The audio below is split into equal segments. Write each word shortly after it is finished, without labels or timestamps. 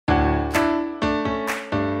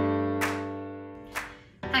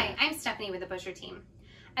Hi, I'm Stephanie with the Busher team.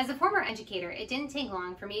 As a former educator, it didn't take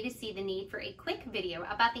long for me to see the need for a quick video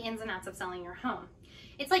about the ins and outs of selling your home.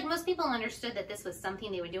 It's like most people understood that this was something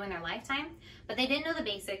they would do in their lifetime, but they didn't know the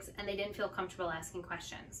basics and they didn't feel comfortable asking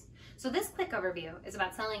questions. So this quick overview is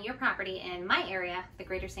about selling your property in my area, the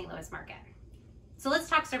Greater St. Louis market. So let's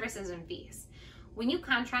talk services and fees. When you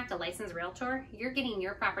contract a licensed realtor, you're getting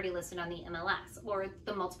your property listed on the MLS or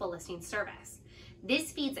the multiple listing service.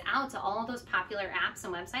 This feeds out to all of those popular apps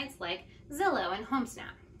and websites like Zillow and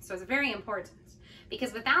HomeSnap. So it's very important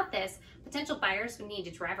because without this, potential buyers would need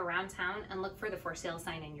to drive around town and look for the for sale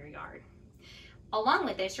sign in your yard. Along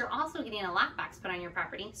with this, you're also getting a lockbox put on your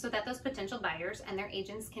property so that those potential buyers and their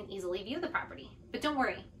agents can easily view the property. But don't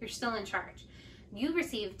worry, you're still in charge. You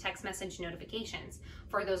receive text message notifications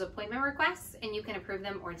for those appointment requests and you can approve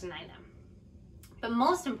them or deny them. But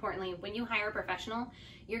most importantly, when you hire a professional,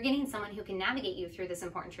 you're getting someone who can navigate you through this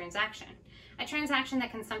important transaction. A transaction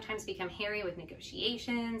that can sometimes become hairy with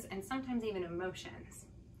negotiations and sometimes even emotions.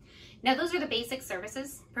 Now, those are the basic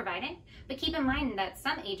services provided, but keep in mind that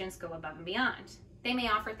some agents go above and beyond. They may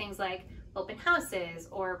offer things like open houses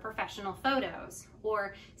or professional photos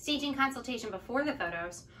or staging consultation before the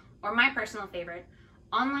photos, or my personal favorite,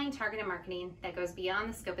 online targeted marketing that goes beyond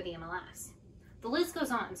the scope of the MLS. The list goes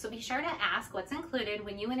on, so be sure to ask what's included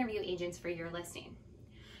when you interview agents for your listing.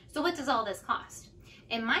 So what does all this cost?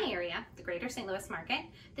 In my area, the Greater St. Louis market,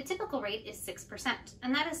 the typical rate is 6%,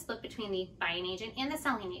 and that is split between the buying agent and the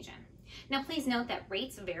selling agent. Now please note that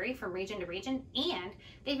rates vary from region to region, and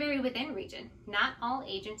they vary within region. Not all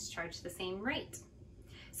agents charge the same rate.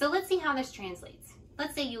 So let's see how this translates.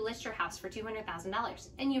 Let's say you list your house for $200,000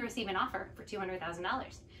 and you receive an offer for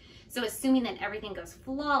 $200,000. So assuming that everything goes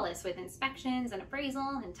flawless with inspections and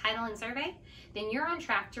appraisal and title and survey, then you're on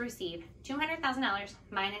track to receive $200,000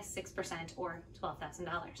 minus 6% or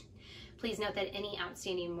 $12,000. Please note that any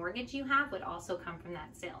outstanding mortgage you have would also come from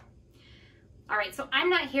that sale. All right, so I'm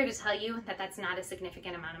not here to tell you that that's not a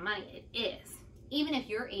significant amount of money. It is. Even if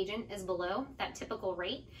your agent is below that typical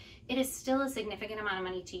rate, it is still a significant amount of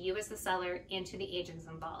money to you as the seller and to the agents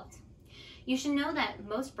involved. You should know that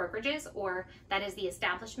most brokerages, or that is the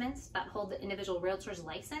establishments that hold the individual realtor's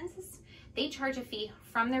licenses, they charge a fee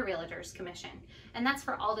from their realtor's commission, and that's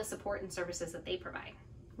for all the support and services that they provide.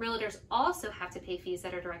 Realtors also have to pay fees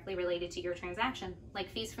that are directly related to your transaction, like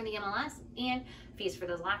fees for the MLS and fees for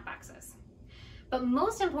those lockboxes. But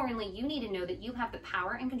most importantly, you need to know that you have the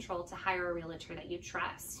power and control to hire a realtor that you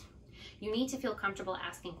trust. You need to feel comfortable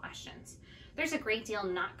asking questions. There's a great deal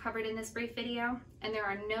not covered in this brief video, and there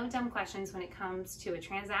are no dumb questions when it comes to a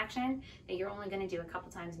transaction that you're only going to do a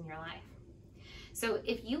couple times in your life. So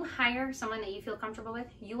if you hire someone that you feel comfortable with,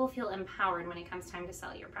 you will feel empowered when it comes time to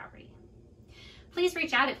sell your property. Please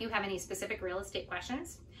reach out if you have any specific real estate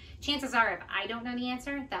questions. Chances are, if I don't know the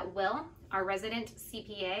answer, that Will, our resident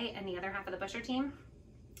CPA and the other half of the Busher team,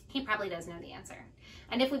 he probably does know the answer.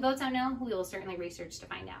 And if we both don't know, we will certainly research to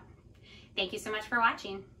find out. Thank you so much for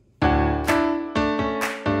watching.